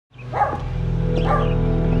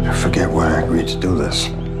agreed to do this.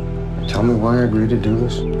 Tell me why I agreed to do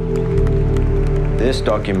this. This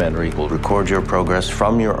documentary will record your progress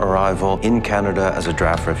from your arrival in Canada as a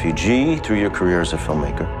draft refugee through your career as a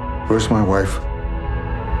filmmaker. Where's my wife?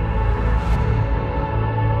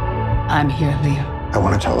 I'm here, Leo. I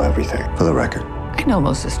want to tell everything, for the record. I know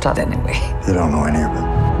most of the stuff anyway. You don't know any of it.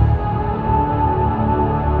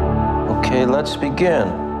 Okay, let's begin.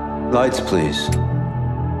 Lights, please.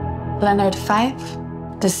 Leonard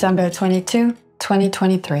 5, December 22,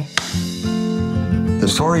 2023. The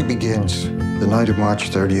story begins the night of March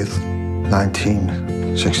 30th,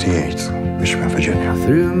 1968, Richmond, Virginia.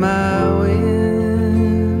 Through my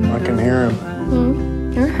wind, I can hear him.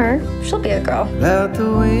 You're her. She'll be a girl. out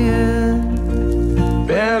the wind,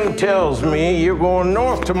 Ben tells me you're going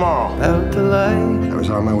north tomorrow. out the light I was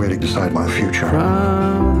on my way to decide my future.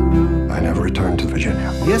 from I never returned to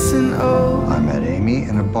Virginia. yes and oh, I met Amy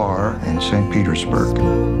in a bar in St. Petersburg.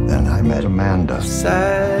 Then I met Amanda.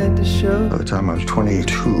 side to show. By the time I was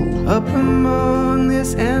 22, Up among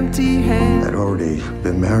this empty hand, I'd already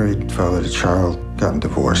been married, fathered a child, gotten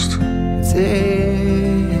divorced. it's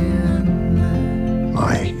endless.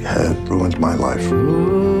 I had ruined my life.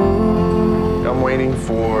 I'm waiting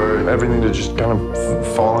for everything to just kind of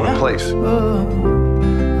fall into place.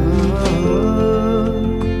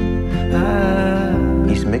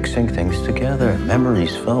 He's mixing things together.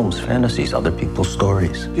 Memories, films, fantasies, other people's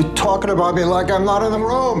stories. You're talking about me like I'm not in the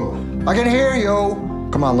room. I can hear you.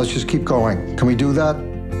 Come on, let's just keep going. Can we do that?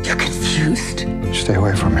 You're confused. Stay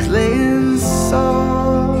away from me. Laying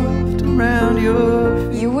soft around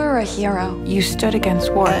your feet You were a hero. You stood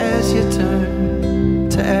against war. as you turn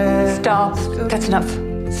to ask. Stop. That's enough.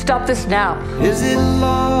 Stop this now. Is it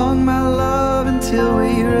long, my love, until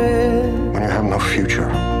we rest? When you have no future,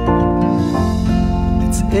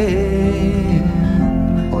 It's end.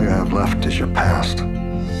 all you have left is your past.